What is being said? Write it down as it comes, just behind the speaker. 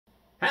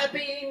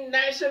Happy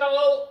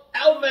National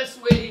Elvis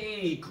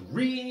Week!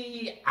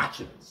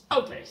 Reactions.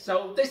 Okay,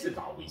 so this is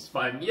always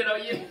fun. You know,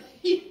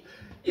 you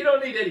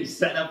don't need any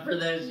setup for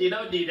this. You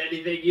don't need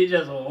anything. You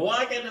just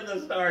walk into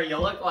the store, you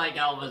look like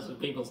Elvis, and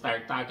people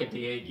start talking to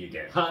you, and you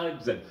get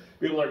hugs, and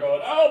people are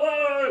going,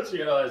 Elvis!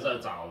 You know, so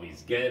it's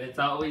always good. It's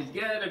always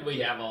good, and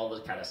we have all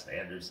this kind of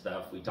standard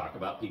stuff. We talk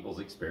about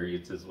people's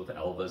experiences with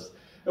Elvis,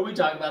 and we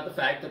talk about the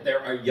fact that there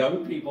are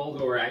young people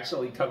who are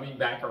actually coming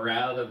back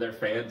around, and they're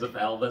fans of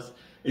Elvis.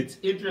 It's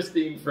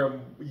interesting from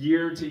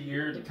year to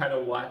year to kind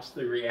of watch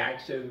the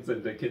reactions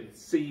and to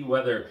see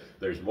whether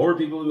there's more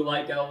people who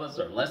like Elvis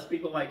or less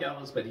people like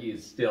Elvis, but he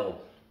is still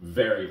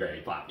very,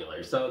 very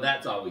popular. So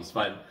that's always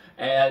fun.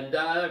 And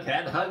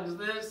had hugs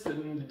this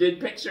and did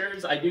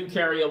pictures. I do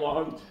carry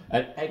along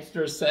an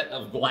extra set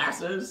of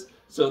glasses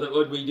so that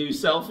when we do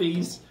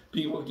selfies,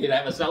 people can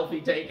have a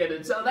selfie taken,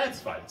 and so that's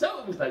fun. So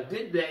it was a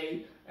good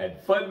day, and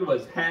fun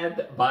was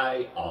had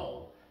by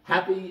all.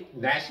 Happy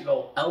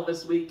National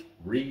Elvis Week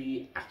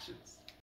Reactions.